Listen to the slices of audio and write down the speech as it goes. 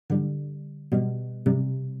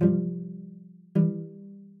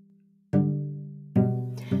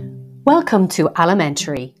Welcome to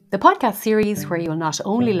Alimentary, the podcast series where you'll not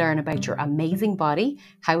only learn about your amazing body,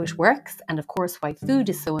 how it works, and of course why food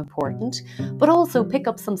is so important, but also pick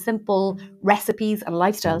up some simple recipes and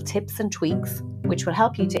lifestyle tips and tweaks which will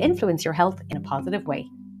help you to influence your health in a positive way.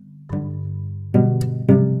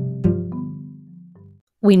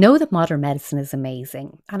 We know that modern medicine is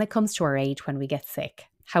amazing and it comes to our aid when we get sick.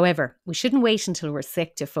 However, we shouldn't wait until we're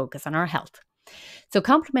sick to focus on our health. So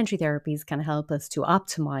complementary therapies can help us to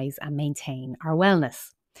optimize and maintain our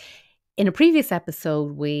wellness. In a previous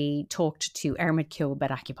episode, we talked to Ermit Kyo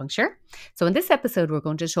about acupuncture. So in this episode, we're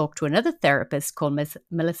going to talk to another therapist called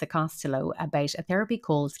Melissa Costello about a therapy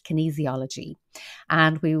called Kinesiology.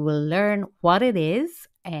 And we will learn what it is,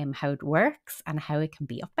 how it works, and how it can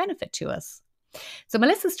be of benefit to us. So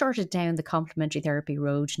Melissa started down the complementary therapy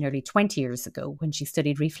road nearly 20 years ago when she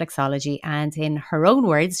studied reflexology, and in her own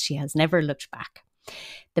words, she has never looked back.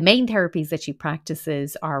 The main therapies that she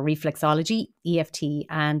practices are reflexology, EFT,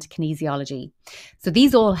 and kinesiology. So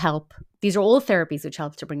these are all therapies which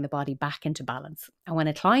help to bring the body back into balance. And when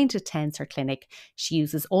a client attends her clinic, she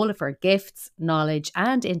uses all of her gifts, knowledge,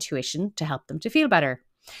 and intuition to help them to feel better.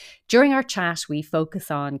 During our chat, we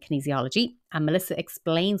focus on kinesiology, and Melissa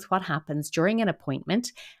explains what happens during an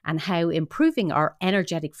appointment and how improving our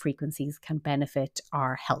energetic frequencies can benefit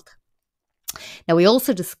our health. Now, we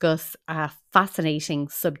also discuss a fascinating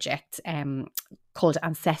subject called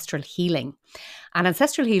ancestral healing. And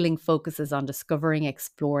ancestral healing focuses on discovering,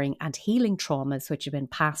 exploring, and healing traumas which have been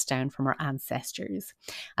passed down from our ancestors.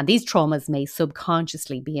 And these traumas may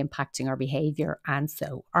subconsciously be impacting our behavior and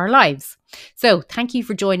so our lives. So thank you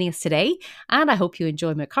for joining us today, and I hope you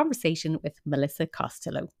enjoy my conversation with Melissa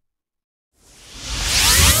Costello.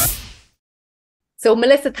 So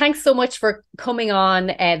Melissa, thanks so much for coming on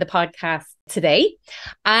the podcast today.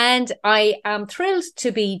 And I am thrilled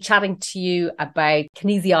to be chatting to you about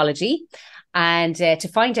kinesiology and to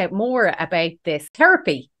find out more about this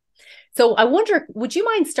therapy. So I wonder, would you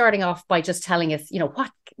mind starting off by just telling us,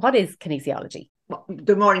 what is kinesiology? Well,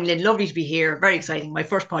 good morning, Lynn. Lovely to be here. Very exciting. My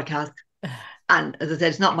first podcast. And as I said,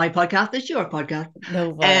 it's not my podcast, it's your podcast.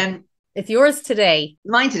 No, it's yours today.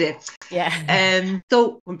 Mine today. Yeah.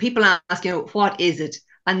 So when people ask, what is it?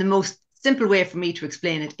 And the most simple way for me to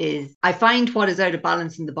explain it is I find what is out of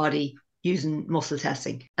balance in the body using muscle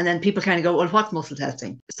testing. And then people kind of go, well, what's muscle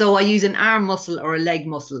testing? So I use an arm muscle or a leg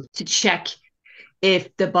muscle to check if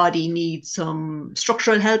the body needs some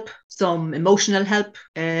structural help, some emotional help,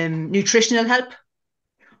 nutritional help,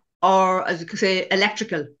 or as I could say,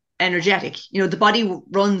 electrical, energetic. The body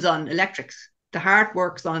runs on electrics. The heart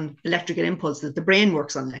works on electrical impulses. The brain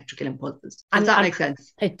works on electrical impulses. Does that make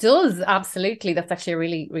sense? It does, absolutely. That's actually a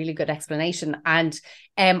really, really good explanation. And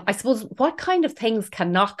I suppose, what kind of things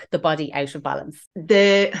can knock the body out of balance?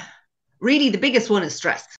 The biggest one is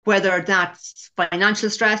stress, whether that's financial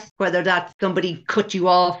stress, whether that's somebody cut you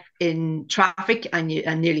off in traffic and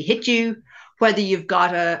nearly hit you, whether you've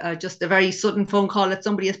got just a very sudden phone call that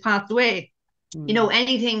somebody has passed away.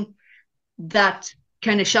 Anything that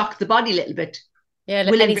kind of shocks the body a little bit. Yeah,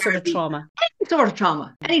 any sort of trauma. Any sort of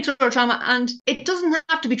trauma. And it doesn't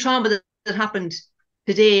have to be trauma that happened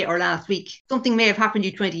today or last week. Something may have happened to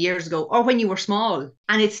you 20 years ago or when you were small,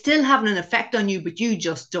 and it's still having an effect on you, but you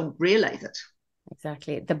just don't realize it.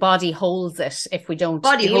 Exactly. The body holds it if we don't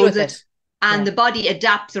deal with it. And the body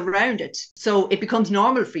adapts around it. So it becomes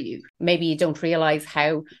normal for you. Maybe you don't realize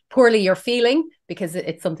how poorly you're feeling because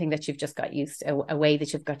it's something that you've just got used to, a way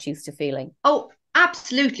that you've got used to feeling. Oh,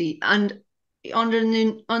 absolutely. And under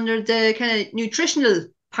the kind of nutritional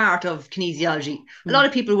part of kinesiology, a lot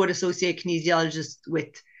of people would associate kinesiologists with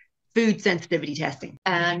food sensitivity testing.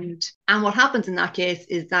 And what happens in that case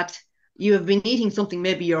is that you have been eating something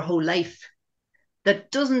maybe your whole life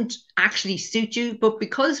that doesn't actually suit you, but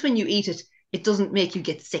because when you eat it, it doesn't make you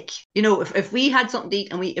get sick. If we had something to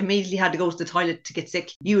eat and we immediately had to go to the toilet to get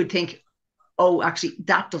sick, you would think, oh, actually,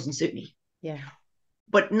 that doesn't suit me. Yeah.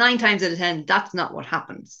 But 9 times out of 10, that's not what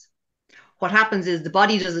happens. What happens is the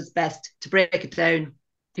body does its best to break it down,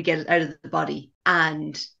 to get it out of the body,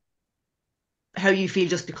 and how you feel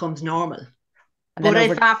just becomes normal. But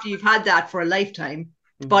after you've had that for a lifetime,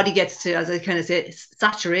 the body gets to, as I kind of say,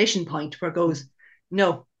 saturation point where it goes,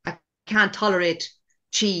 no, I can't tolerate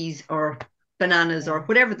cheese or bananas or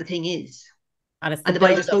whatever the thing is. And the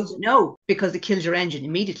body just goes, no, because it kills your engine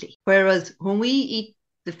immediately. Whereas when we eat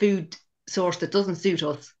the food source that doesn't suit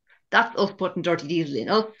us, that's us putting dirty diesel in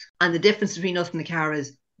us. And the difference between us and the car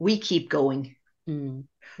is we keep going. The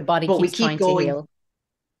body keeps trying to heal.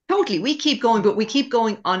 Totally. We keep going, but we keep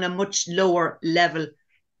going on a much lower level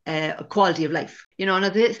quality of life. And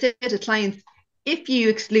as I say to clients, if you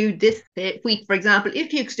exclude this wheat, for example,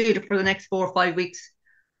 if you exclude it for the next 4 or 5 weeks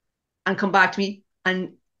and come back to me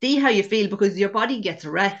and see how you feel, because your body gets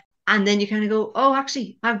a rest. And then you kind of go, oh,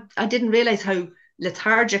 actually, I didn't realize how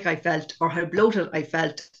lethargic I felt or how bloated I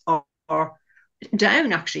felt or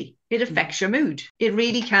down. Actually, it affects your mood. It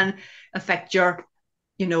really can affect your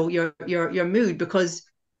mood, because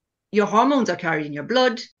your hormones are carried in your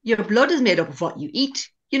blood. Your blood is made up of what you eat.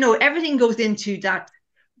 Everything goes into that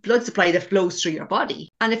blood supply that flows through your body.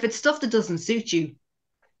 And if it's stuff that doesn't suit you,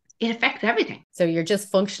 it affects everything. So you're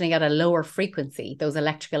just functioning at a lower frequency. Those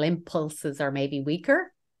electrical impulses are maybe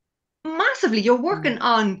weaker. Massively. You're working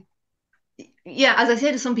on, as I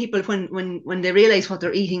say to some people, when they realize what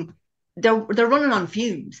they're eating, they're running on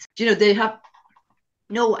fumes. They have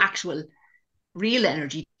no actual real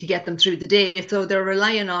energy to get them through the day. So they're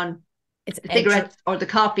relying on the cigarettes or the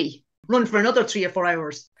coffee, run for another 3 or 4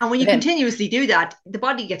 hours. And when you continuously do that, the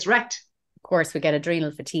body gets wrecked. Of course, we get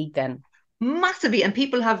adrenal fatigue then. Massively. And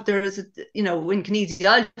people have, in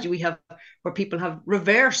kinesiology, we have where people have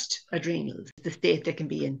reversed adrenals, the state they can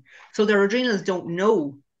be in. So their adrenals don't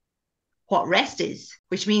know what rest is,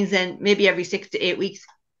 which means then maybe every 6 to 8 weeks,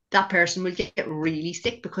 that person will get really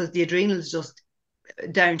sick because the adrenals just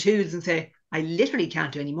down tools and say, I literally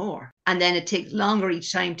can't do any more. And then it takes longer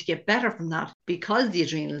each time to get better from that because the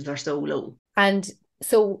adrenals are so low. And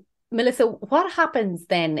so, Melissa, what happens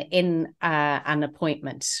then in an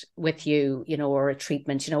appointment with you, or a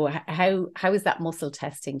treatment? How is that muscle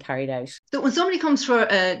testing carried out? So when somebody comes for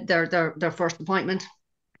their first appointment,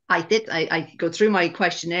 I go through my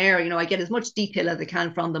questionnaire. I get as much detail as I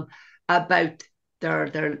can from them about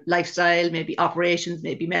their lifestyle, maybe operations,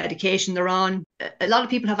 maybe medication they're on. A lot of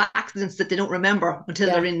people have accidents that they don't remember until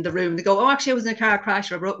they're in the room. They go, oh, actually, I was in a car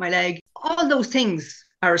crash or I broke my leg. All those things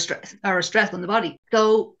are a stress on the body.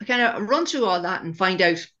 So I kind of run through all that and find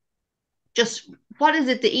out just what is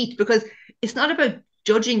it they eat, because it's not about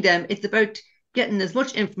judging them. It's about getting as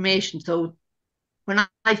much information. So when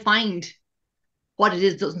I find what it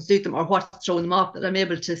is doesn't suit them or what's throwing them off, that I'm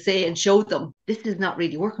able to say and show them, this is not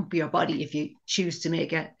really working for your body if you choose to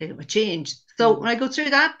make a change. So when I go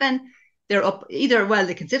through that, then they're up either,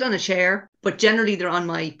 they can sit on a chair, but generally they're on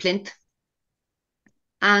my plinth.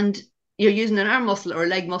 And you're using an arm muscle or a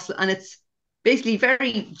leg muscle, and it's basically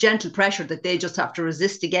very gentle pressure that they just have to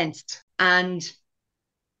resist against. And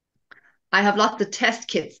I have lots of test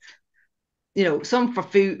kits, some for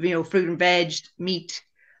food, fruit and veg, meat,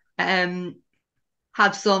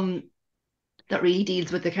 have some that really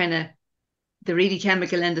deals with the really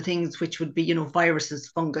chemical end of things, which would be, viruses,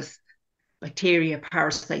 fungus, bacteria,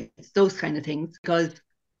 parasites, those kind of things. Because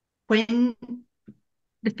when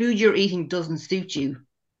the food you're eating doesn't suit you,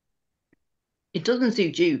 it doesn't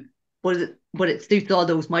suit you, but it suits all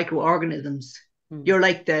those microorganisms. You're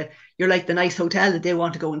like the nice hotel that they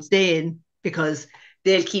want to go and stay in, because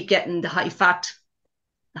they'll keep getting the high fat,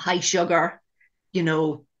 the high sugar,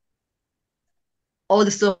 all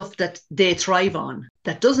the stuff that they thrive on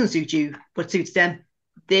that doesn't suit you but suits them.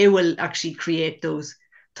 They will actually create those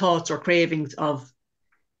thoughts or cravings of,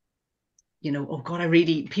 oh God,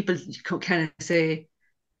 people kind of say,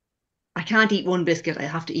 I can't eat one biscuit, I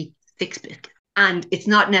have to eat 6 biscuits. And it's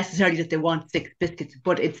not necessarily that they want 6 biscuits,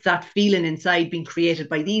 but it's that feeling inside being created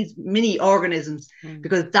by these mini organisms,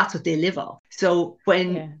 because that's what they live off. So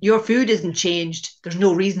when your food isn't changed, there's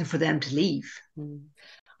no reason for them to leave.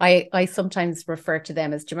 I sometimes refer to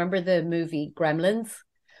them as, do you remember the movie Gremlins?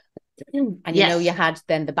 And you had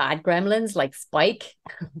then the bad gremlins like Spike.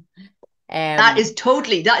 That is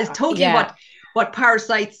totally what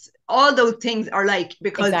parasites, all those things are like,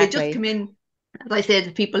 because they just come in, as I say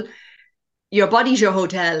to people, your body's your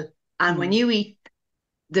hotel, and when you eat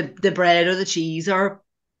the bread or the cheese or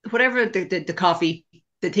whatever, the coffee,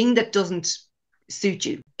 the thing that doesn't suit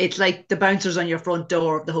you, it's like the bouncers on your front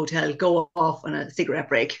door of the hotel go off on a cigarette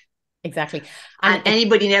break. Exactly. And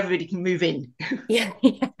anybody and everybody can move in. Yeah.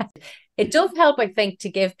 It does help, I think, to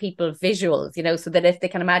give people visuals, so that if they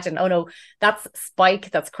can imagine, oh no, that's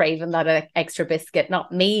Spike that's craving that extra biscuit,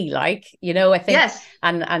 not me, I think. Yes.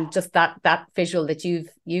 And just that visual that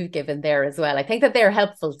you've given there as well. I think that they're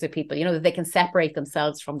helpful to people, that they can separate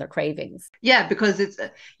themselves from their cravings. Yeah, because it's,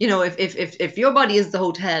 if your body is the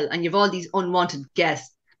hotel and you've all these unwanted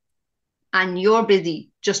guests and you're busy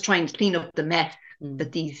just trying to clean up the mess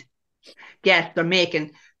that these guests are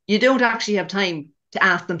making, you don't actually have time to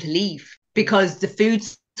ask them to leave, because the food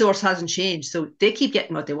source hasn't changed. So they keep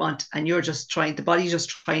getting what they want, and the body's just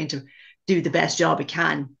trying to do the best job it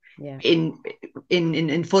can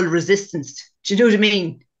in full resistance. Do you know what I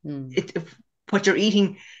mean? What you're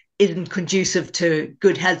eating isn't conducive to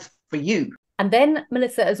good health for you. And then,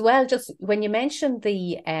 Melissa, as well, just when you mentioned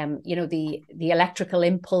the, the electrical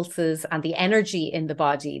impulses and the energy in the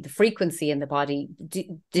body, the frequency in the body, do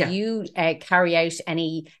you carry out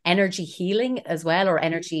any energy healing as well, or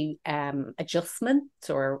energy adjustment,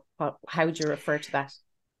 or how would you refer to that?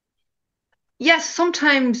 Yes,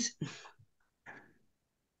 sometimes,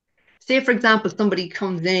 say for example, somebody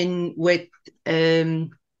comes in with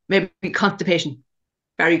maybe constipation,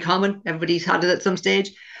 very common. Everybody's had it at some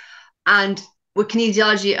stage. And with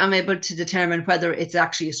kinesiology, I'm able to determine whether it's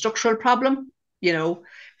actually a structural problem,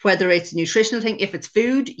 whether it's a nutritional thing. If it's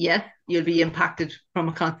food, yes, you'll be impacted from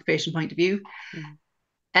a constipation point of view.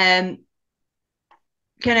 Kind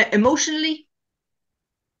of emotionally,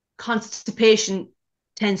 constipation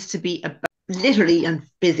tends to be about literally and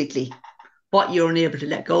physically what you're unable to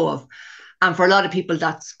let go of. And for a lot of people,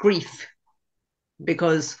 that's grief,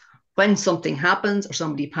 because when something happens or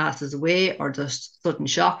somebody passes away or there's sudden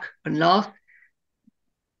shock and loss,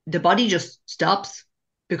 the body just stops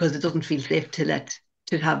because it doesn't feel safe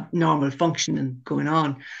to have normal functioning going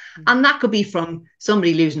on. And that could be from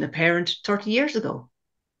somebody losing a parent 30 years ago,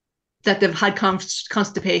 that they've had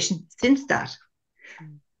constipation since that,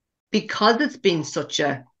 because it's been such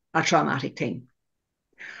a traumatic thing.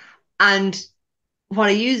 And what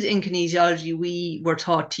I use in kinesiology, we were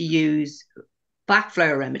taught to use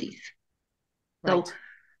backflower remedies. Right. So,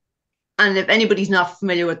 and if anybody's not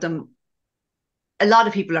familiar with them, a lot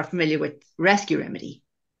of people are familiar with Rescue Remedy,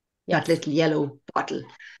 that little yellow bottle.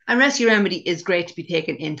 And Rescue Remedy is great to be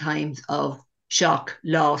taken in times of shock,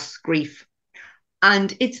 loss, grief.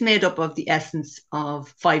 And it's made up of the essence of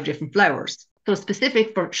 5 different flowers. So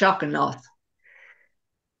specific for shock and loss.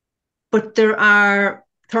 But there are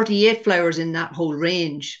 38 flowers in that whole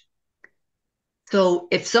range. So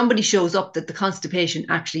if somebody shows up that the constipation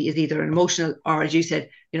actually is either an emotional or, as you said,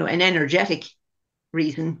 an energetic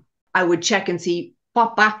reason, I would check and see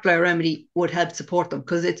what backflower remedy would help support them,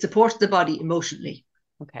 because it supports the body emotionally.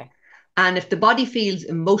 Okay. And if the body feels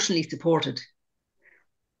emotionally supported,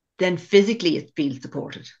 then physically it feels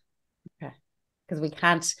supported. Okay.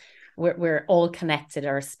 Because we're all connected,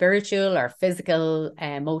 our spiritual, our physical,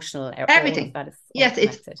 emotional, everything. That is yes,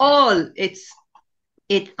 connected. It's all,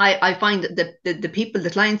 I find that the people, the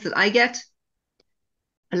clients that I get,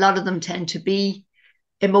 a lot of them tend to be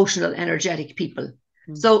emotional, energetic people.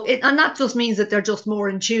 So and that just means that they're just more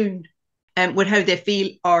in tune with how they feel,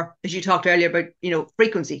 or as you talked earlier about,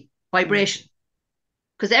 frequency, vibration,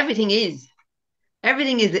 because everything is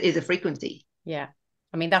a frequency. Yeah,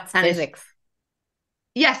 I mean that's physics.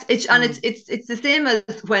 Yes, it's the same as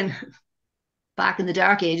when back in the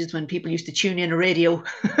dark ages when people used to tune in a radio.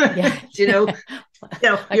 Yeah,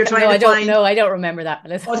 you're trying to find. No, I don't remember that.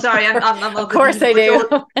 Oh, sorry, I'm of course I do.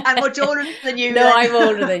 I'm much older than you. No, I'm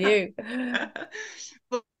older than you.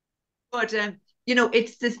 But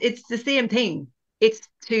it's the same thing. It's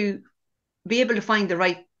to be able to find the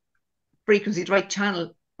right frequency, the right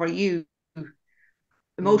channel for you,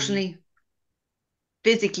 emotionally,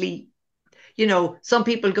 physically. Some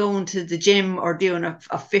people going to the gym or doing a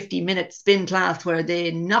 50-minute spin class where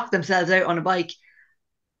they knock themselves out on a bike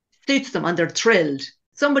suits them and they're thrilled.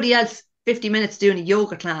 Somebody else, 50 minutes doing a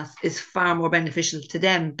yoga class is far more beneficial to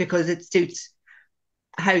them because it suits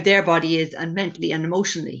how their body is, and mentally and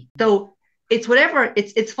emotionally. So it's whatever,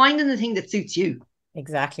 it's finding the thing that suits you.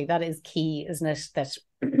 Exactly. That is key, isn't it? That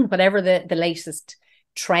whatever the latest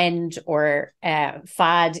trend or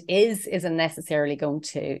fad isn't necessarily going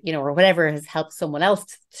to, or whatever has helped someone else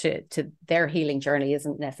to their healing journey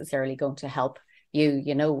isn't necessarily going to help you.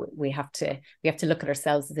 We have to look at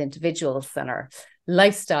ourselves as individuals and our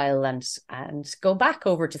lifestyle and go back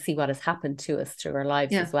over to see what has happened to us through our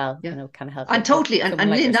lives as well. Kind of help. And totally. And like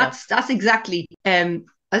Lynn, that's exactly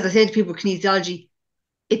as I say to people, kinesiology,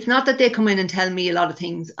 it's not that they come in and tell me a lot of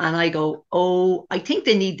things and I go, oh, I think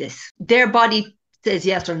they need this. Their body says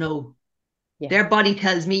yes or no. Yeah. Their body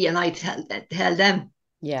tells me and I tell them.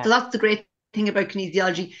 Yeah. So that's the great thing about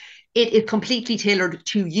kinesiology. It is completely tailored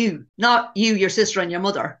to you, not you, your sister and your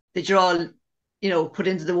mother, that you're all, put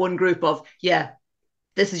into the one group of,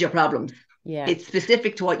 this is your problem. Yeah. It's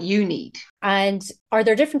specific to what you need. And are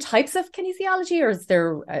there different types of kinesiology, or is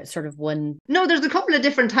there sort of one? No, there's a couple of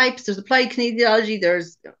different types. There's applied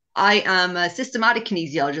kinesiology. I am a systematic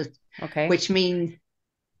kinesiologist. Okay. Which means,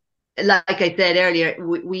 like I said earlier,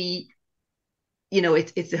 we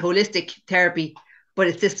it's a holistic therapy, but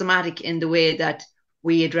it's systematic in the way that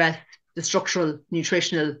we address the structural,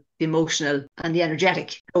 nutritional, the emotional, and the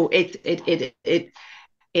energetic. So it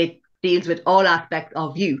deals with all aspects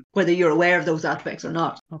of you, whether you're aware of those aspects or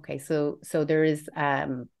not. Okay, so there is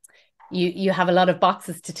you have a lot of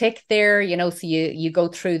boxes to tick there, so you go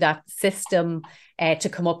through that system to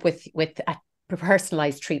come up with a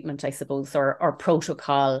personalized treatment, I suppose, or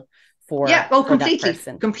protocol for that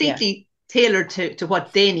person. Completely tailored to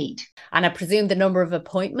what they need. And I presume the number of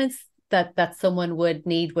appointments that someone would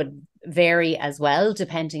need would vary as well,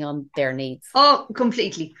 depending on their needs. Oh,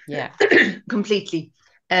 completely. Yeah. Completely.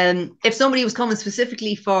 If somebody was coming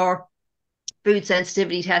specifically for food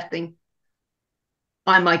sensitivity testing,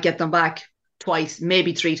 I might get them back twice,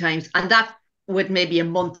 maybe 3 times. And that with maybe a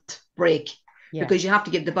month break, because you have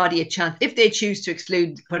to give the body a chance. If they choose to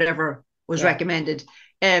exclude whatever was recommended,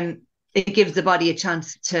 it gives the body a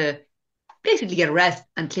chance to basically get a rest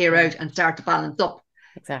and clear out and start to balance up.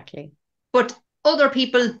 Exactly. But other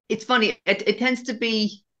people, it's funny, it tends to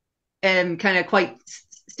be kind of quite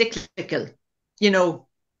cyclical.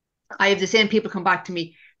 I have the same people come back to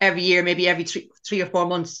me every year, maybe every 3 or 4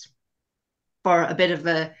 months for a bit of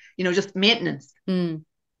just maintenance. Some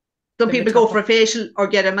people go for a facial or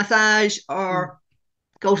get a massage or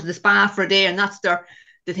go to the spa for a day, and that's the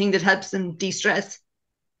thing that helps them de-stress.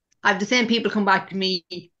 I have the same people come back to me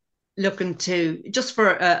looking to just for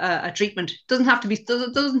a treatment. Doesn't have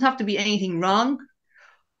to be anything wrong,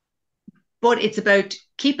 but it's about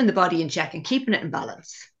keeping the body in check and keeping it in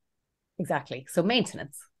balance. Exactly. So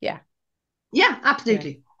maintenance. Yeah,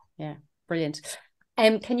 absolutely. Yeah. Brilliant.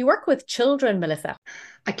 Can you work with children, Melissa?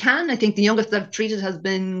 I can. I think the youngest I've treated has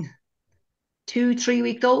been 2-3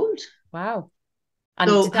 weeks old. Wow. And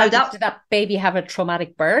so did that baby have a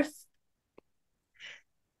traumatic birth?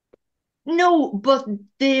 No, but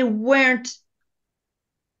they weren't,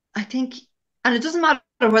 I think, and it doesn't matter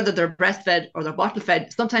whether they're breastfed or they're bottle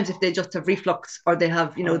fed. Sometimes if they just have reflux or they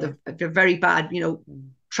have, they're very bad,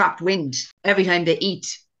 trapped wind every time they eat,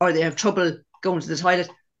 or they have trouble going to the toilet.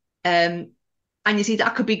 And you see,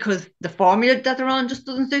 that could be because the formula that they're on just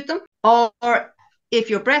doesn't suit them. Or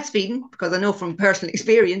if you're breastfeeding, because I know from personal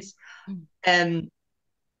experience,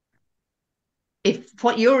 if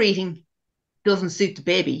what you're eating doesn't suit the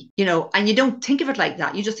baby, and you don't think of it like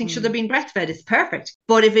that. You just think, should they're being breastfed, it's perfect.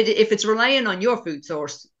 But if it's relying on your food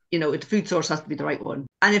source, the food source has to be the right one.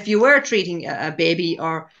 And if you were treating a baby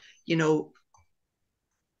or,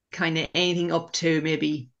 kind of anything up to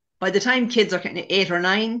maybe, by the time kids are kind of 8 or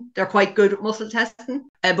 9, they're quite good at muscle testing.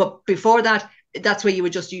 But before that, that's where you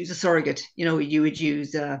would just use a surrogate. You would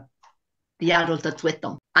use the adult that's with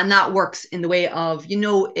them. And that works in the way of,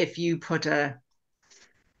 if you put a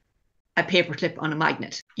paper clip on a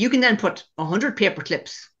magnet, you can then put 100 paper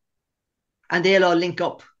clips and they'll all link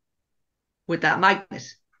up with that magnet.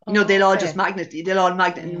 They'll all just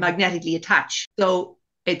magnetically attach. So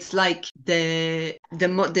it's like the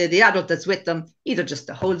adult that's with them either just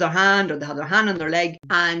to hold their hand or they have their hand on their leg,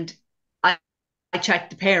 and I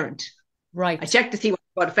check the parent. Right. I check to see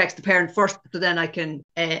what affects the parent first, so then I can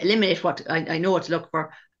eliminate what I know what to look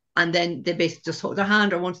for, and then they basically just hold their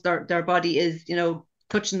hand, or once their body is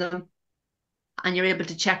touching them, and you're able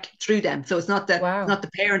to check through them. So it's not the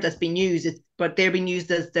parent that's being used, but they're being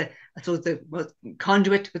used as the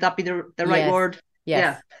conduit. Would that be the right word? Yes.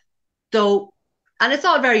 Yeah. So, and it's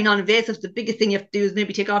all very non-invasive. The biggest thing you have to do is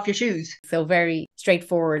maybe take off your shoes. So very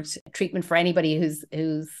straightforward treatment for anybody who's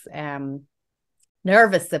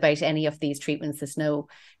nervous about any of these treatments. There's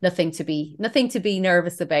nothing to be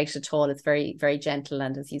nervous about at all. It's very, very gentle,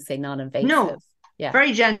 and as you say, non-invasive. No,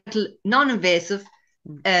 very gentle, non-invasive.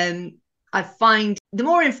 I find the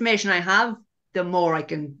more information I have, the more I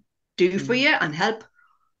can do for you and help.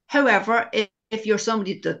 However, if you're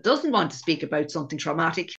somebody that doesn't want to speak about something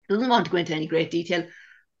traumatic, doesn't want to go into any great detail,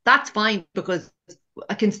 that's fine, because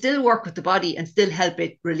I can still work with the body and still help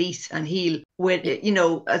it release and heal. With,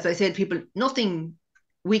 as I said, people, nothing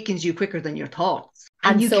weakens you quicker than your thoughts.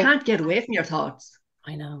 And you can't get away from your thoughts.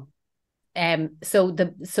 I know. So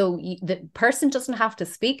the person doesn't have to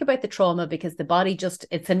speak about the trauma, because the body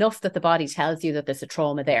it's enough that the body tells you that there's a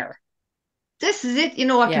trauma there. This is it.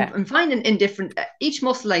 I'm finding in different, each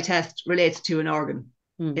muscle I test relates to an organ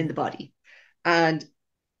in the body. And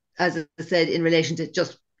as I said, in relation to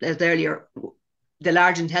just as earlier, the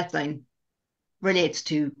large intestine relates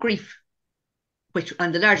to grief,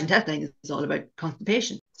 and the large intestine is all about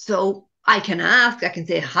constipation. So I can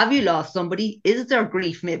say, have you lost somebody? Is there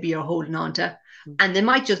grief maybe you're holding on to? And they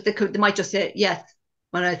might just say yes.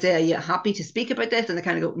 When I say, are you happy to speak about this? And they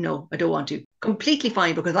kind of go, no, I don't want to. Completely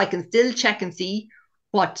fine, because I can still check and see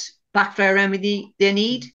what backfire remedy they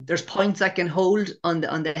need. There's points I can hold on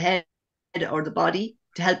the head or the body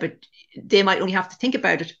to help it. They might only have to think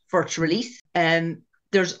about it for it to release.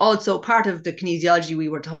 There's also part of the kinesiology we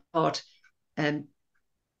were taught,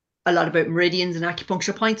 a lot about meridians and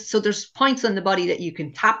acupuncture points. So there's points on the body that you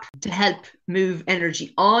can tap to help move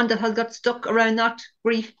energy on that has got stuck around that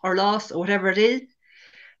grief or loss or whatever it is.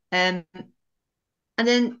 And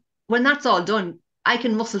then when that's all done, I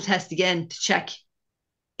can muscle test again to check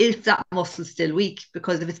if that muscle still weak,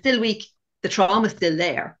 because if it's still weak, the trauma is still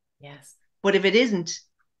there. Yes. But if it isn't,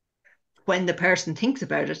 when the person thinks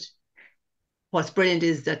about it, what's brilliant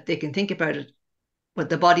is that they can think about it, but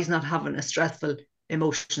the body's not having a stressful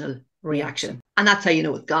emotional reaction. And that's how you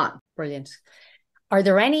know it's gone. Brilliant. Are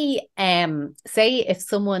there any, say if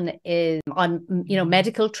someone is on,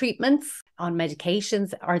 medical treatments, on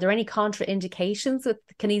medications, are there any contraindications with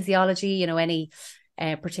kinesiology, any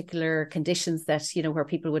particular conditions that, where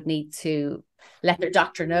people would need to let their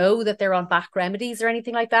doctor know that they're on back remedies or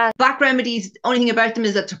anything like that? Back remedies, only thing about them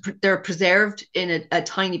is that they're preserved in a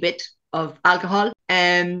tiny bit of alcohol.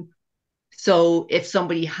 So if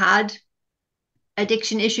somebody had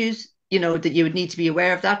addiction issues, that you would need to be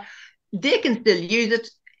aware of that. They can still use it.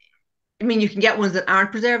 I mean, you can get ones that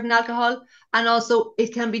aren't preserved in alcohol. And also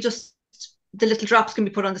it can be just, the little drops can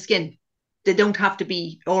be put on the skin. They don't have to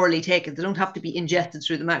be orally taken. They don't have to be ingested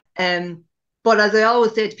through the mouth. But as I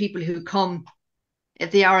always say to people who come,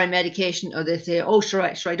 if they are on medication or they say, oh, sure,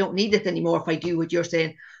 I don't need this anymore if I do what you're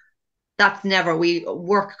saying, that's never. We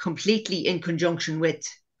work completely in conjunction with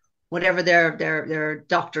whatever their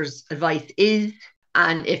doctor's advice is.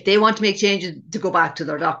 And if they want to make changes, to go back to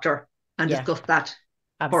their doctor and discuss that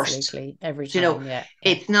absolutely first. Every time.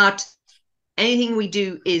 It's not anything we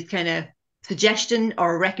do is kind of suggestion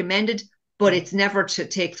or recommended, but it's never to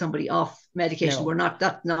take somebody off medication. No.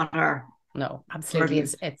 That's not our. No, absolutely.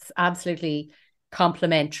 It's absolutely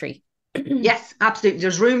complementary. Yes, absolutely.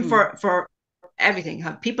 There's room for everything.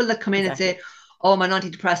 Have people that come in and say, oh, I'm on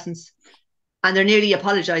antidepressants, and they're nearly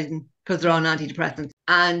apologizing because they're on antidepressants.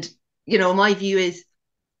 And my view is,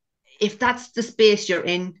 if that's the space you're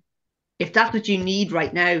in, if that's what you need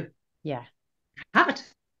right now, have it.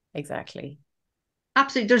 Exactly.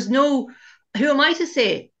 Absolutely. There's no, who am I to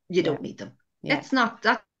say you don't need them? That's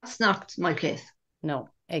not my place. No,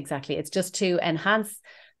 exactly. It's just to enhance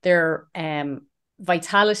their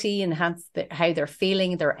vitality, enhance how they're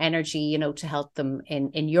feeling, their energy, to help them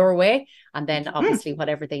in your way, and then obviously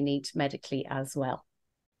whatever they need medically as well.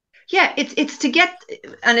 Yeah, it's to get,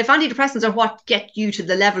 and if antidepressants are what get you to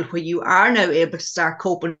the level where you are now able to start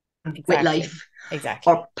coping with life,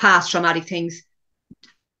 or past traumatic things,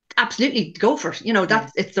 absolutely go for it.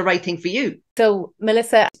 It's the right thing for you. So,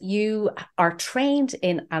 Melissa, you are trained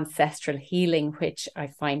in ancestral healing, which I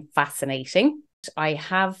find fascinating. I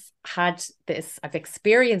have had this, I've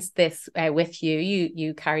experienced this with you.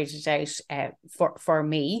 You carried it out for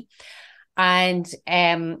me. And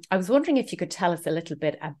I was wondering if you could tell us a little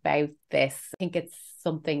bit about this. I think it's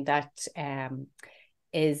something that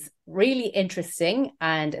is really interesting.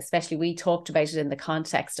 And especially we talked about it in the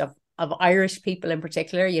context of Irish people in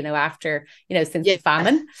particular, after, since the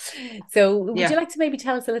famine. So would you like to maybe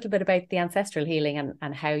tell us a little bit about the ancestral healing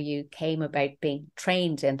and how you came about being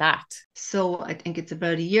trained in that? So I think it's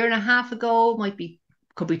about a year and a half ago,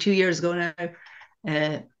 could be 2 years ago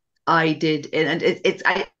now. I did, and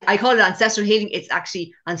I call it ancestral healing. It's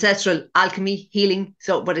actually ancestral alchemy healing.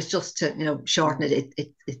 So, but it's just to shorten it.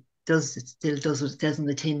 It still does what it says on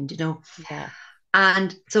the tin, Yeah.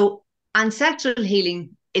 And so ancestral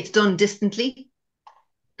healing, it's done distantly.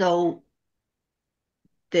 So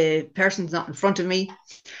the person's not in front of me.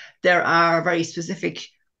 There are very specific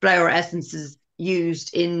flower essences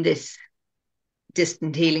used in this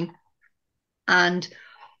distant healing, and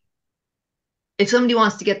if somebody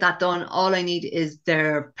wants to get that done, all I need is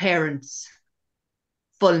their parents'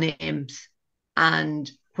 full names and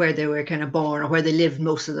where they were kind of born or where they lived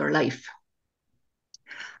most of their life.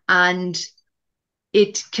 And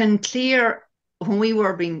it can clear, when we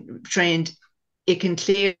were being trained, it can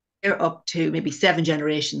clear up to maybe 7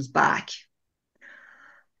 generations back.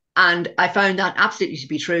 And I found that absolutely to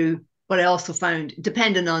be true. But I also found,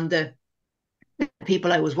 depending on the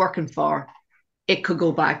people I was working for, it could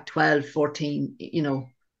go back 12, 14, I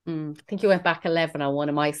think you went back 11 on one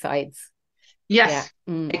of my sides. Yes,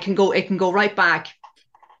 it can go right back.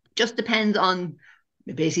 Just depends on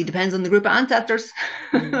the group of ancestors,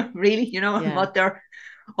 really, what they're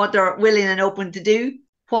willing and open to do.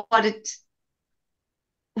 What it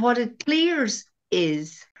clears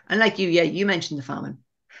is, and like you mentioned the famine.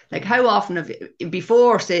 Like, how often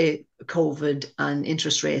before, say, COVID and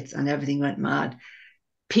interest rates and everything went mad,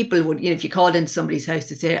 people would, if you called into somebody's house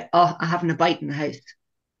to say, oh, I haven't a bite in the house.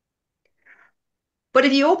 But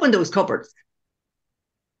if you open those cupboards,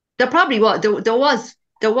 there probably was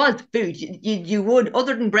there was food. You would,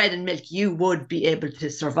 other than bread and milk, you would be able to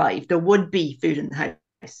survive. There would be food in the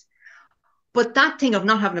house. But that thing of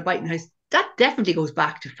not having a bite in the house, that definitely goes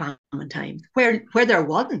back to famine times where there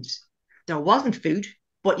wasn't food,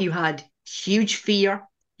 but you had huge fear,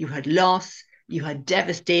 you had loss, you had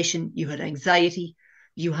devastation, you had anxiety,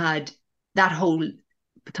 you had that whole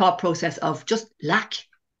thought process of just lack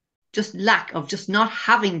of just not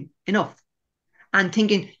having enough and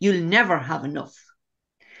thinking you'll never have enough.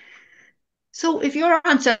 So if your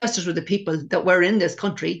ancestors were the people that were in this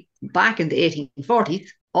country back in the 1840s,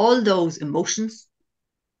 all those emotions,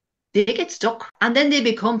 they get stuck and then they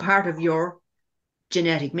become part of your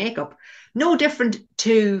genetic makeup. No different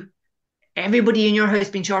to everybody in your house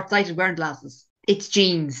being short-sighted wearing glasses. It's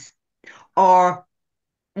genes. Or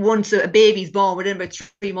once a baby's born, within about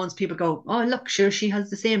 3 months, people go, oh, look, sure, she has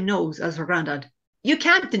the same nose as her granddad. You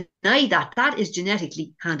can't deny that. That is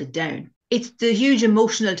genetically handed down. It's the huge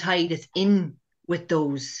emotional tie that's in with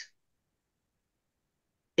those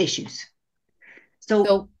issues.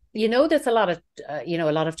 So there's a lot of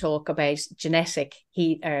talk about genetic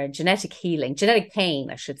healing, genetic pain,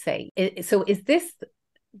 I should say. So is this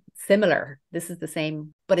similar? This is the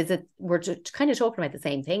same, but is it? We're just kind of talking about the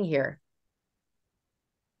same thing here.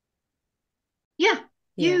 Yeah.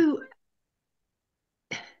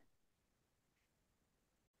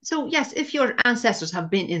 So yes, if your ancestors have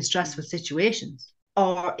been in stressful situations,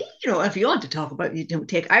 or if you want to talk about,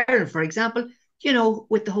 take Ireland for example,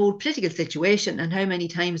 with the whole political situation and how many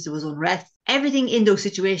times there was unrest, everything in those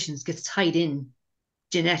situations gets tied in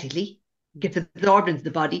genetically, gets absorbed into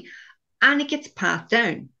the body, and it gets passed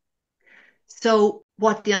down. So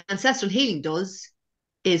what the ancestral healing does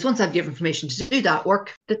is, once I've given information to do that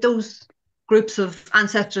work, that those groups of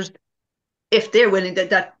ancestors, if they're willing,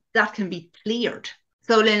 that can be cleared.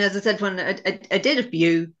 So Lynn, as I said, when I did it for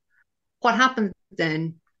you, what happens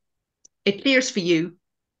then, it clears for you,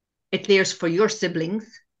 it clears for your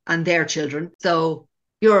siblings and their children. So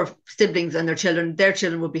your siblings and their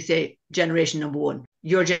children would be, say, generation number 1,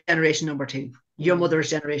 your generation number 2, your mother's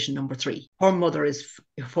generation number 3, her mother is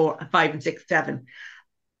 4, 5 and 6, 7.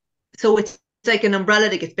 So it's like an umbrella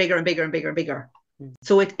that gets bigger and bigger and bigger and bigger.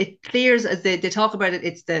 So it clears, as they talk about it,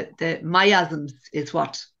 it's the miasms is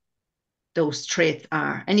what those traits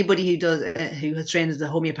are. Anybody who has trained as a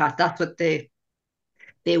homeopath, that's what they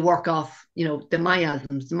work off, the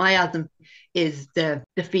miasms. The miasm is the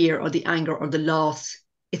fear or the anger or the loss.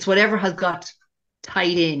 It's whatever has got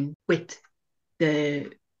tied in with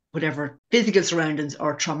the whatever physical surroundings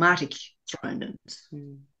or traumatic surroundings.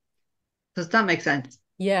 Does that make sense?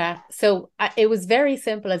 Yeah. So it was very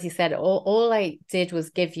simple, as you said. All I did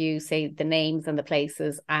was give you, say, the names and the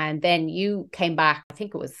places, and then you came back, I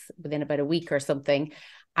think it was within about a week or something,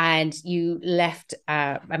 and you left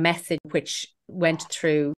a message which went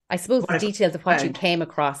through, I suppose, the details of what you came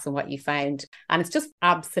across and what you found. And it's just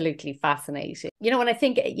absolutely fascinating. And I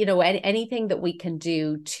think, anything that we can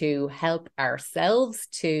do to help ourselves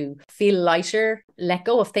to feel lighter, let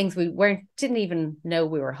go of things we didn't even know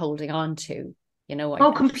we were holding on to.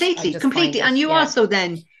 Completely. And you also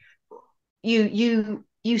then, you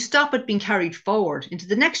stop it being carried forward into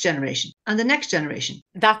the next generation and the next generation.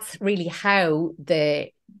 That's really how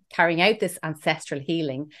carrying out this ancestral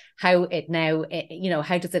healing, how it now,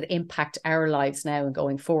 how does it impact our lives now and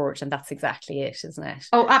going forward? And that's exactly it, isn't it?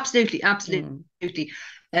 Oh, absolutely. When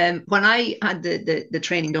I had the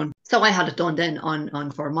training done, so I had it done then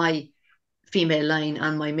on for my female line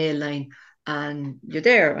and my male line, and you're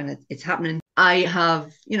there and it's happening. I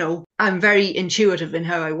have, I'm very intuitive in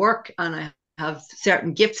how I work, and I have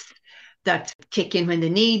certain gifts that kick in when they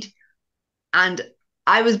need. And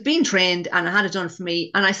I was being trained and I had it done for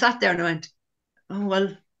me. And I sat there and I went, oh,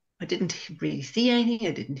 well, I didn't really see anything.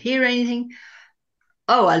 I didn't hear anything.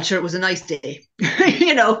 Oh, well, sure, it was a nice day. This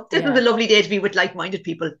is a lovely day to be with like-minded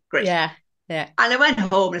people. Great. Yeah. And I went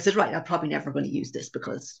home and I said, right, I'm probably never going to use this,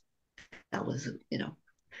 because that was,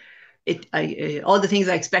 all the things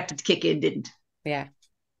I expected to kick in didn't. Yeah.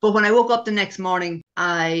 But when I woke up the next morning,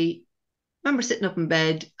 I remember sitting up in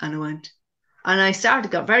bed and I went, and I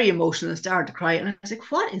got very emotional and started to cry. And I was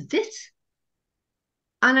like, what is this?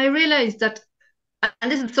 And I realized that,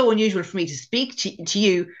 and this is so unusual for me to speak to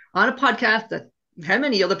you on a podcast, that how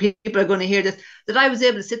many other people are going to hear this, that I was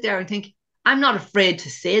able to sit there and think, I'm not afraid to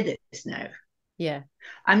say this now. Yeah.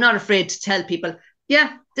 I'm not afraid to tell people,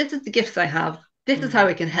 yeah, this is the gifts I have. This is how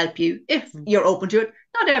I can help you if you're open to it.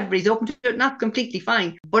 Not everybody's open to it, not completely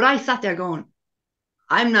fine. But I sat there going,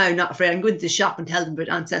 I'm now not afraid. I'm going to the shop and tell them about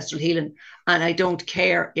ancestral healing. And I don't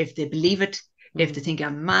care if they believe it, if they think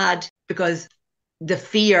I'm mad, because the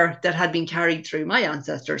fear that had been carried through my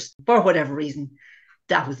ancestors, for whatever reason,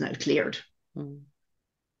 that was now cleared. Mm.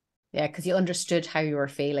 Yeah, because you understood how you were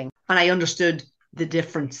feeling. And I understood the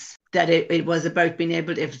difference, that it was about being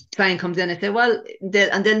able to, if a client comes in and say, well,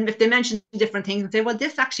 and then if they mention different things and say, well,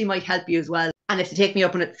 this actually might help you as well. And if they take me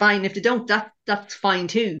up on it, fine. If they don't, that's fine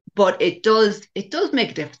too. But it does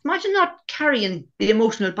make a difference. Imagine not carrying the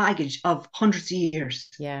emotional baggage of hundreds of years.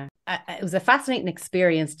 Yeah. It was a fascinating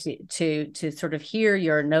experience to sort of hear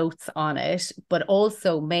your notes on it, but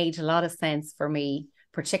also made a lot of sense for me,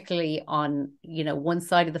 particularly on, one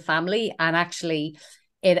side of the family. And actually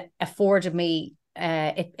it afforded me,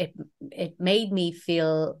 it made me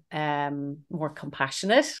feel more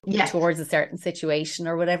compassionate towards a certain situation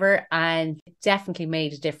or whatever, and it definitely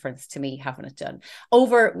made a difference to me having it done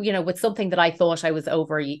over, with something that I thought I was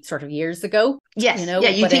over sort of years ago. Yes,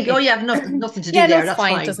 you think, you have nothing to do there. No, that's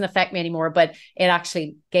fine. It doesn't affect me anymore, but it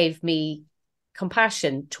actually gave me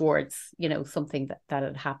compassion towards something that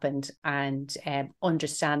had happened, and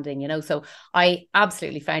understanding, so I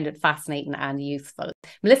absolutely found it fascinating and useful.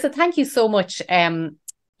 Melissa, thank you so much.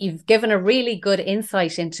 You've given a really good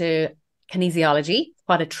insight into kinesiology,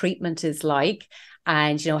 what a treatment is like,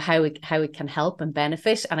 and how it can help and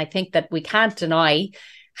benefit. And I think that we can't deny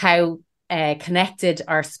how connected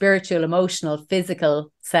our spiritual, emotional,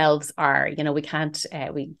 physical selves are. We can't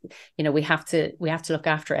we have to look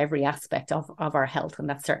after every aspect of our health, and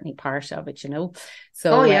that's certainly part of it. So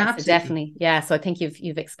so definitely, so I think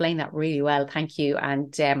you've explained that really well. Thank you.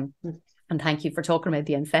 And thank you for talking about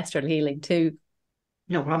the ancestral healing too.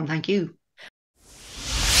 No problem. Thank you.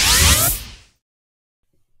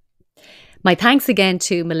 My thanks again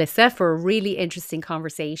to Melissa for a really interesting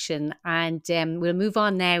conversation. And we'll move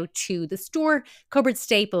on now to the store cupboard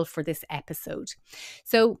staple for this episode.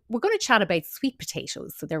 So we're going to chat about sweet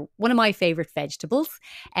potatoes. So they're one of my favourite vegetables.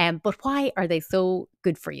 But why are they so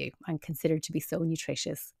good for you and considered to be so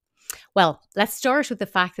nutritious? Well, let's start with the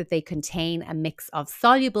fact that they contain a mix of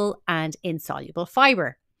soluble and insoluble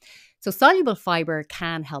fibre. So soluble fibre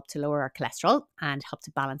can help to lower our cholesterol and help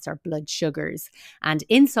to balance our blood sugars. And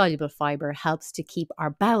insoluble fibre helps to keep our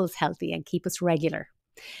bowels healthy and keep us regular.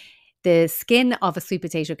 The skin of a sweet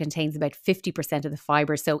potato contains about 50% of the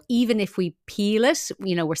fibre. So even if we peel it,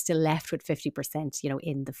 we're still left with 50%,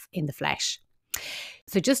 in the flesh.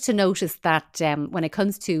 So just to notice that when it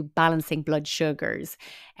comes to balancing blood sugars,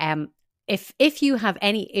 if you have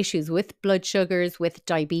any issues with blood sugars, with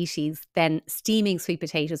diabetes, then steaming sweet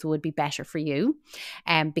potatoes would be better for you,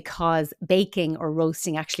 because baking or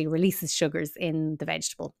roasting actually releases sugars in the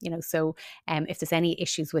vegetable. So if there's any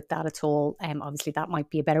issues with that at all, obviously that might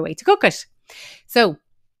be a better way to cook it. So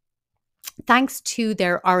thanks to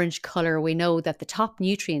their orange colour, we know that the top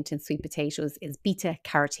nutrient in sweet potatoes is beta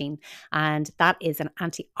carotene, and that is an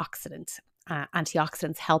antioxidant.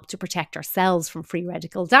 Antioxidants help to protect our cells from free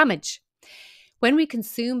radical damage. When we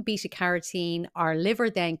consume beta carotene, our liver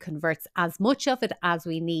then converts as much of it as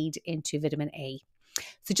we need into vitamin A.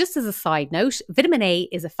 So just as a side note, vitamin A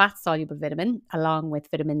is a fat-soluble vitamin along with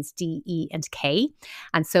vitamins D, E and K.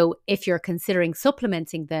 And so if you're considering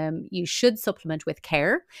supplementing them, you should supplement with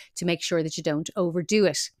care to make sure that you don't overdo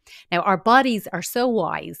it. Now, our bodies are so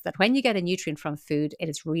wise that when you get a nutrient from food, it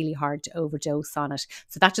is really hard to overdose on it.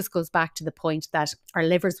 So that just goes back to the point that our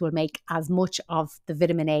livers will make as much of the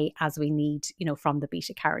vitamin A as we need, from the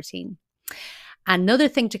beta carotene. Another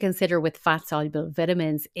thing to consider with fat-soluble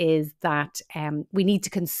vitamins is that we need to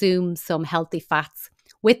consume some healthy fats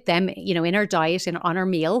with them, in our diet and on our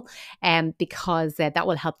meal, because that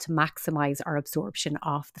will help to maximize our absorption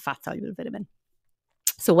of the fat-soluble vitamin.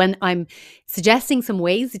 So when I'm suggesting some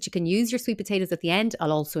ways that you can use your sweet potatoes at the end,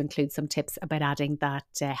 I'll also include some tips about adding that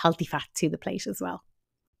healthy fat to the plate as well.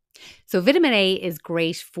 So vitamin A is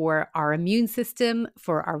great for our immune system,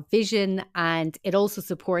 for our vision, and it also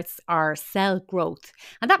supports our cell growth.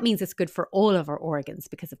 And that means it's good for all of our organs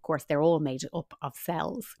because, of course, they're all made up of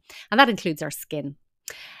cells. And that includes our skin.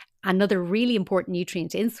 Another really important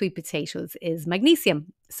nutrient in sweet potatoes is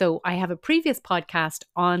magnesium. So I have a previous podcast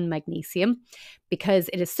on magnesium because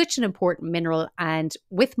it is such an important mineral. And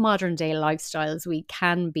with modern day lifestyles, we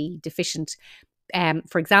can be deficient.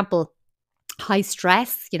 For example, high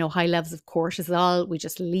stress, high levels of cortisol, we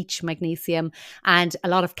just leach magnesium, and a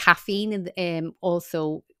lot of caffeine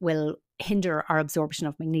also will hinder our absorption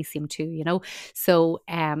of magnesium too, So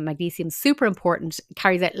magnesium is super important,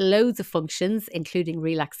 carries out loads of functions, including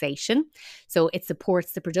relaxation. So it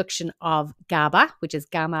supports the production of GABA, which is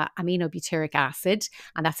gamma aminobutyric acid,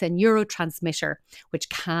 and that's a neurotransmitter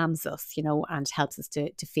which calms us, and helps us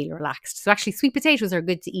to feel relaxed. So actually sweet potatoes are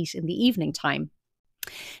good to eat in the evening time.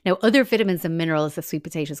 Now, other vitamins and minerals that sweet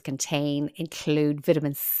potatoes contain include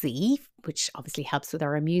vitamin C, which obviously helps with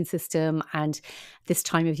our immune system and this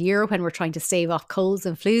time of year when we're trying to stave off colds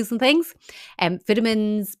and flus and things.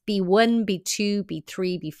 Vitamins B1, B2,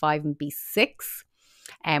 B3, B5, and B6.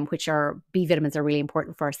 Which are B vitamins are really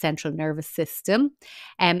important for our central nervous system.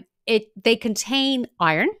 They contain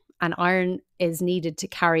iron, and iron is needed to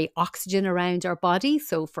carry oxygen around our body,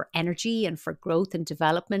 so for energy and for growth and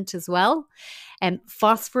development as well.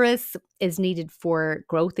 Phosphorus is needed for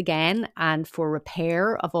growth again and for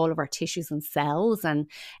repair of all of our tissues and cells,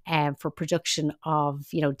 and for production of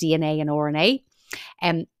DNA and RNA.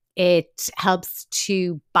 It helps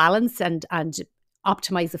to balance and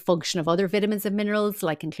optimize the function of other vitamins and minerals,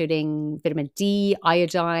 like including vitamin D,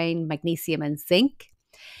 iodine, magnesium, and zinc.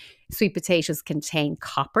 Sweet potatoes contain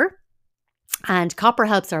copper, and copper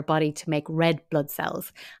helps our body to make red blood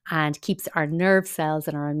cells and keeps our nerve cells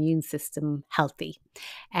and our immune system healthy.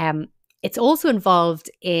 It's also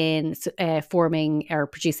involved in forming or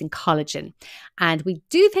producing collagen. And we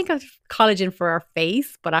do think of collagen for our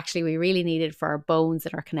face, but actually we really need it for our bones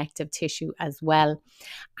and our connective tissue as well.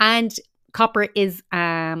 And copper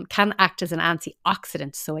can act as an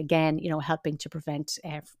antioxidant, so again, helping to prevent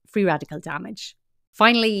free radical damage.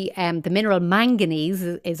 Finally, the mineral manganese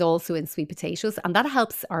is also in sweet potatoes, and that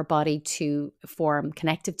helps our body to form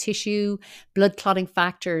connective tissue, blood clotting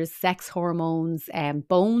factors, sex hormones,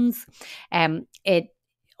 bones. It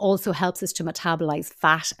also helps us to metabolize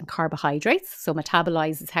fat and carbohydrates. So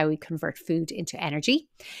metabolize is how we convert food into energy.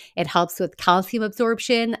 It helps with calcium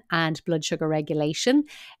absorption and blood sugar regulation.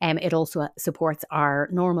 It also supports our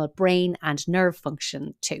normal brain and nerve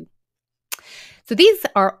function too. So these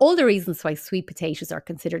are all the reasons why sweet potatoes are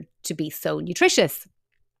considered to be so nutritious.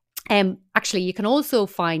 Actually, you can also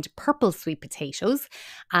find purple sweet potatoes,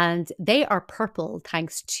 and they are purple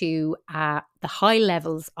thanks to the high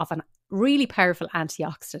levels of an really powerful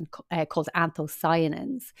antioxidant called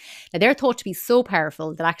anthocyanins. Now, they're thought to be so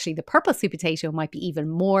powerful that actually the purple sweet potato might be even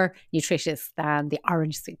more nutritious than the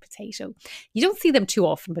orange sweet potato. You don't see them too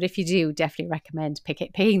often, but if you do, definitely recommend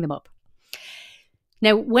picking them up.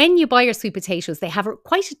 Now, when you buy your sweet potatoes, they have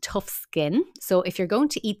quite a tough skin. So if you're going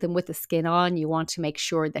to eat them with the skin on, you want to make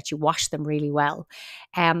sure that you wash them really well.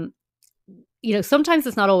 Sometimes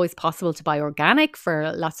it's not always possible to buy organic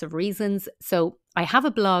for lots of reasons. So I have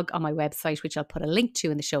a blog on my website, which I'll put a link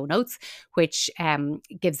to in the show notes, which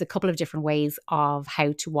gives a couple of different ways of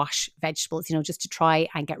how to wash vegetables, just to try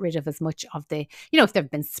and get rid of as much of the, if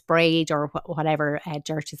they've been sprayed or whatever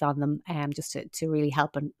dirt is on them, just to really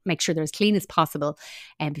help and make sure they're as clean as possible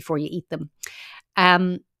before you eat them.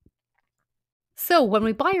 So when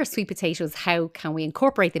we buy our sweet potatoes, how can we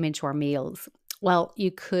incorporate them into our meals? Well, you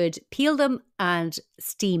could peel them and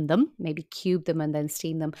steam them, maybe cube them and then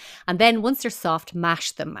steam them. And then once they're soft,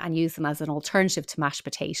 mash them and use them as an alternative to mashed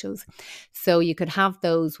potatoes. So you could have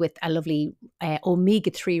those with a lovely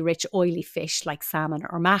omega-3 rich oily fish like salmon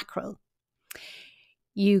or mackerel.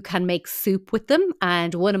 You can make soup with them.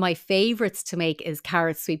 And one of my favorites to make is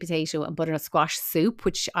carrot, sweet potato and butternut squash soup,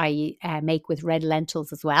 which I make with red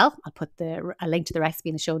lentils as well. I'll put a link to the recipe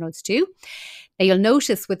in the show notes too. Now you'll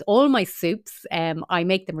notice with all my soups, I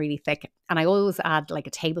make them really thick. And I always add like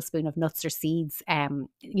a tablespoon of nuts or seeds, when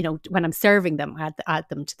I'm serving them, add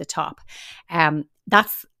them to the top.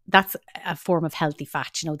 That's a form of healthy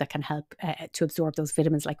fat, that can help to absorb those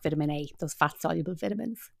vitamins like vitamin A, those fat-soluble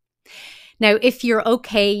vitamins. Now, if you're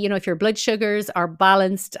okay, if your blood sugars are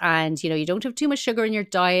balanced and, you don't have too much sugar in your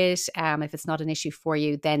diet, if it's not an issue for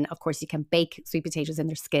you, then of course you can bake sweet potatoes in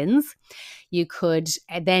their skins. You could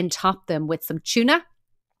then top them with some tuna.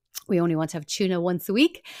 We only want to have tuna once a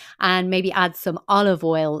week, and maybe add some olive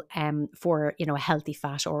oil for, a healthy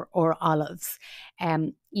fat or olives.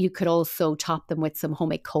 You could also top them with some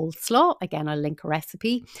homemade coleslaw. Again, I'll link a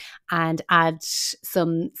recipe, and add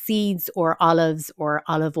some seeds or olives or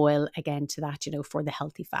olive oil again to that, for the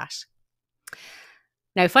healthy fat.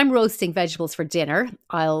 Now, if I'm roasting vegetables for dinner,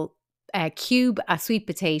 I'll cube a sweet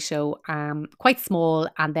potato quite small,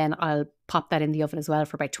 and then I'll pop that in the oven as well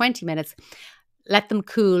for about 20 minutes. Let them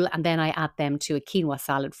cool, and then I add them to a quinoa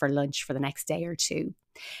salad for lunch for the next day or two.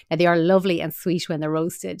 Now, they are lovely and sweet when they're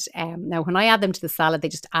roasted. Now, when I add them to the salad, they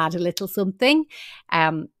just add a little something.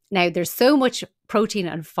 Now, there's so much protein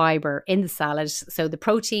and fiber in the salad. So the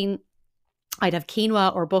protein I'd have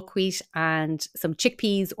quinoa or buckwheat and some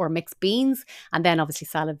chickpeas or mixed beans, and then obviously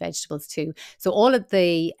salad vegetables too. So all of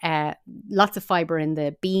the lots of fiber in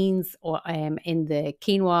the beans or in the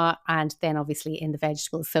quinoa, and then obviously in the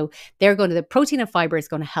vegetables. So the protein and fiber is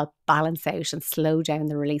going to help balance out and slow down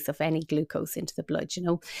the release of any glucose into the blood.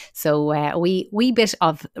 So a wee bit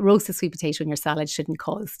of roasted sweet potato in your salad shouldn't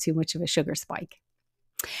cause too much of a sugar spike.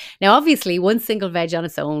 Now, obviously, one single veg on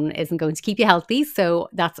its own isn't going to keep you healthy. So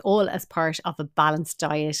that's all as part of a balanced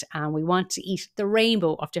diet. And we want to eat the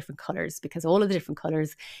rainbow of different colours, because all of the different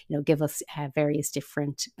colours, give us various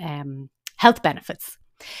different health benefits.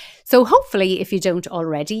 So hopefully, if you don't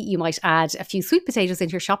already, you might add a few sweet potatoes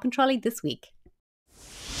into your shopping trolley this week.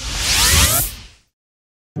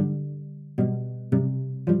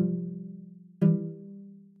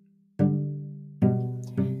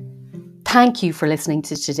 Thank you for listening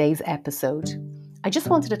to today's episode. I just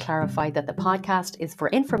wanted to clarify that the podcast is for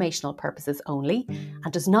informational purposes only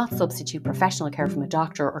and does not substitute professional care from a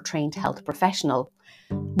doctor or trained health professional,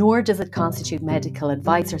 nor does it constitute medical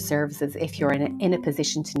advice or services if you're in a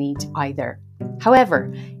position to need either.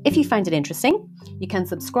 However, if you find it interesting, you can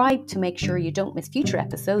subscribe to make sure you don't miss future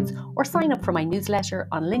episodes or sign up for my newsletter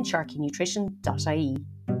on lynsharkeynutrition.ie.